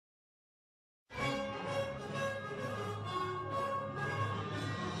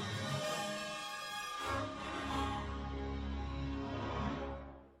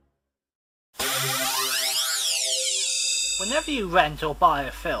Whenever you rent or buy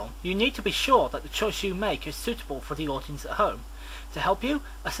a film, you need to be sure that the choice you make is suitable for the audience at home. To help you,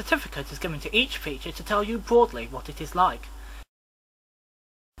 a certificate is given to each feature to tell you broadly what it is like.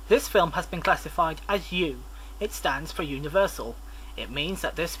 This film has been classified as U. It stands for Universal. It means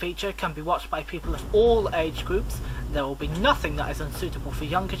that this feature can be watched by people of all age groups, there will be nothing that is unsuitable for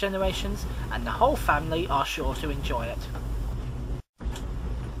younger generations, and the whole family are sure to enjoy it.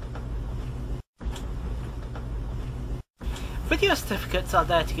 Video certificates are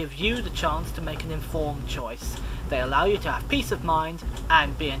there to give you the chance to make an informed choice. They allow you to have peace of mind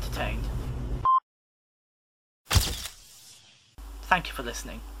and be entertained. Thank you for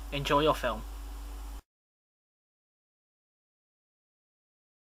listening. Enjoy your film.